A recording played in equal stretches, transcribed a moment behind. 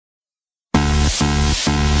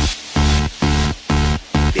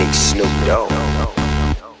Snoop Dogg.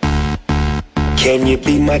 Can you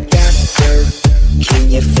be my doctor? Can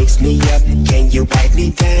you fix me up? Can you write me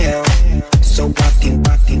down? So I can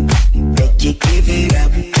make you give it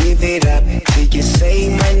up till you say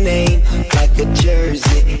my name like a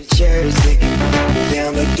jersey.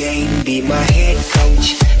 Down the game, be my head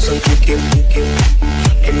coach, so you can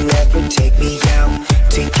and never take me out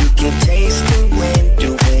till you can taste the wind.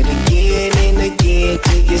 Do it again and again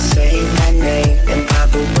till you say my name. And by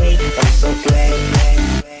the way, I'm so glad.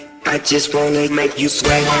 I just wanna make you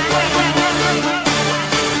sweat.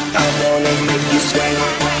 I wanna make you sweat.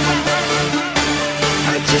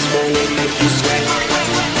 I just wanna make you sweat.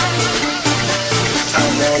 I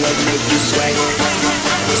wanna make you sweat.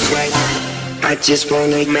 I just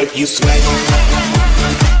wanna make you sweat.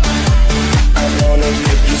 I wanna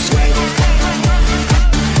make you sweat.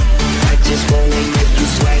 I just wanna make you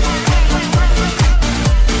sweat.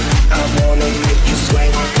 I wanna make you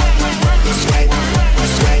sweat.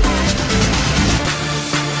 Sweat.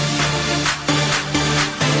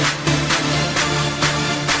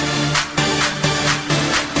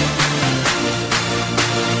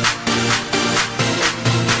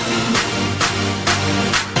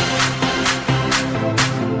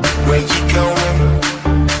 Where you going?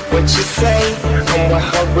 What you say? I'm with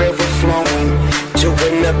her river flowing to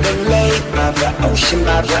another lake by the ocean,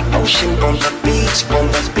 on the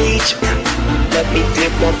beach. Let me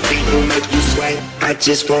dip my feet and make you sweat. I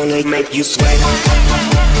just wanna make you sweat.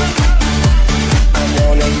 I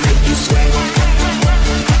wanna make you sweat.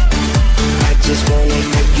 I just wanna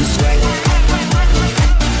make you sweat.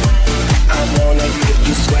 I wanna make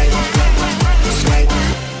you sweat.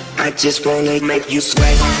 I just wanna make you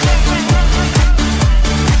sweat.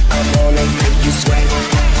 I wanna make you sweat.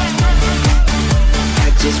 I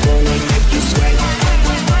just wanna make you sweat.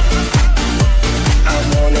 I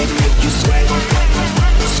wanna make you sweat.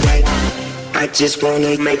 I just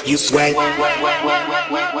wanna make you sweat.